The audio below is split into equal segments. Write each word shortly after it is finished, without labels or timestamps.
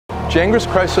Gengras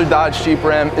Chrysler Dodge Jeep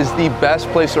Ram is the best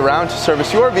place around to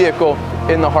service your vehicle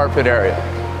in the Hartford area.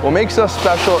 What makes us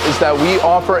special is that we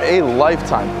offer a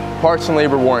lifetime parts and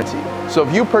labor warranty. So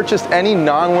if you purchased any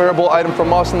non-wearable item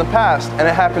from us in the past and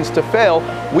it happens to fail,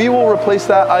 we will replace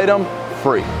that item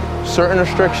free. Certain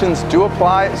restrictions do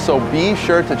apply, so be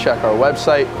sure to check our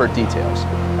website for details.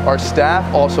 Our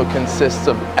staff also consists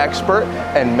of expert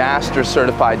and master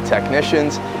certified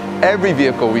technicians. Every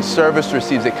vehicle we service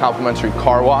receives a complimentary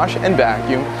car wash and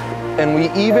vacuum, and we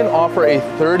even offer a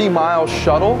 30-mile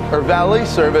shuttle or valet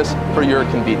service for your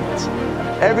convenience.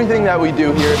 Everything that we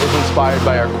do here is inspired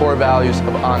by our core values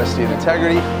of honesty and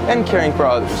integrity and caring for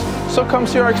others. So come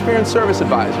see our experienced service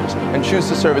advisors and choose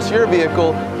to service your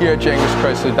vehicle here at Gengras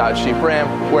Chrysler Dodge Jeep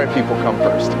Ram, where people come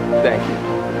first. Thank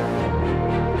you.